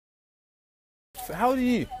How old are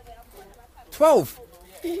you? 12?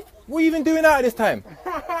 What are you even doing out at this time?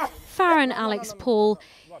 Faron Alex Paul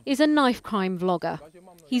is a knife crime vlogger.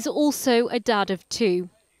 He's also a dad of 2.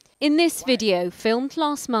 In this video, filmed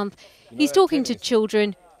last month, he's talking to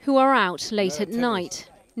children who are out late at night,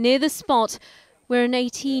 near the spot where an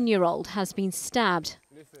 18-year-old has been stabbed.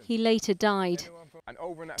 He later died.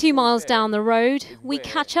 2 miles down the road, we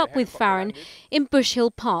catch up with Faron in Bush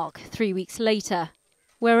Hill Park 3 weeks later,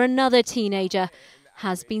 where another teenager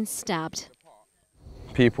has been stabbed.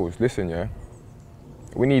 Peoples, listen, yeah?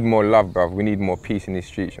 We need more love, bruv. We need more peace in these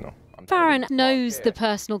streets, you know? Faron knows the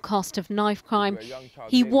personal cost of knife crime.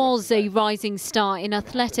 He was a rising star in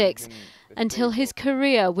athletics until his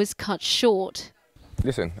career was cut short.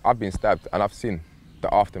 Listen, I've been stabbed and I've seen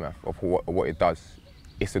the aftermath of what it does.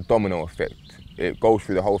 It's a domino effect. It goes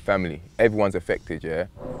through the whole family. Everyone's affected, yeah?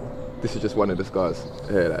 This is just one of the scars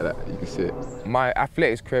here, like that, you can see it. My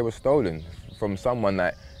athletics career was stolen from someone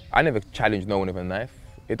that I never challenged no one with a knife.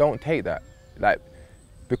 It don't take that. Like,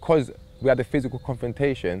 because we had a physical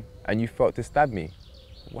confrontation and you felt to stab me.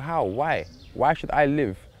 How? Why? Why should I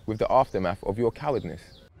live with the aftermath of your cowardness?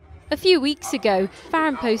 A few weeks ago,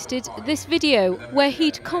 Faron posted this video where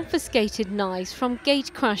he'd confiscated knives from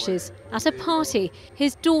gate crashes at a party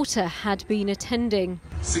his daughter had been attending.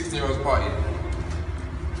 16-year-old's party.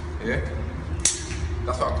 Yeah?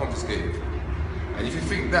 That's what I confiscated. And if you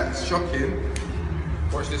think that's shocking,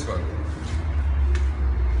 watch this one.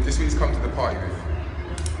 This means come to the party with.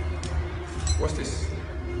 What's this?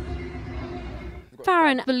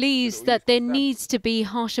 Faron believes that there needs to be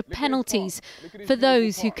harsher penalties for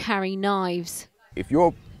those who carry knives. If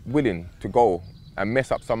you're willing to go and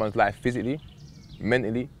mess up someone's life physically,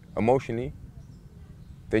 mentally, emotionally,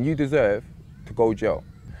 then you deserve to go to jail.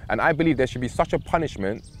 And I believe there should be such a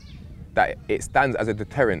punishment that it stands as a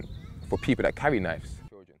deterrent for people that carry knives.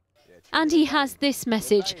 And he has this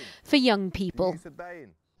message for young people.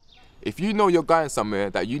 If you know you're going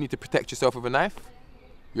somewhere that you need to protect yourself with a knife,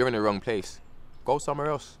 you're in the wrong place. Go somewhere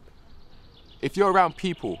else. If you're around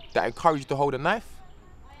people that encourage you to hold a knife,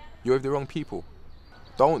 you're with the wrong people.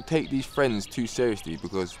 Don't take these friends too seriously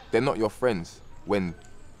because they're not your friends when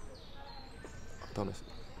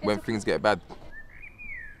things get bad.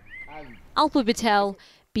 Alpa Patel,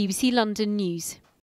 BBC London News.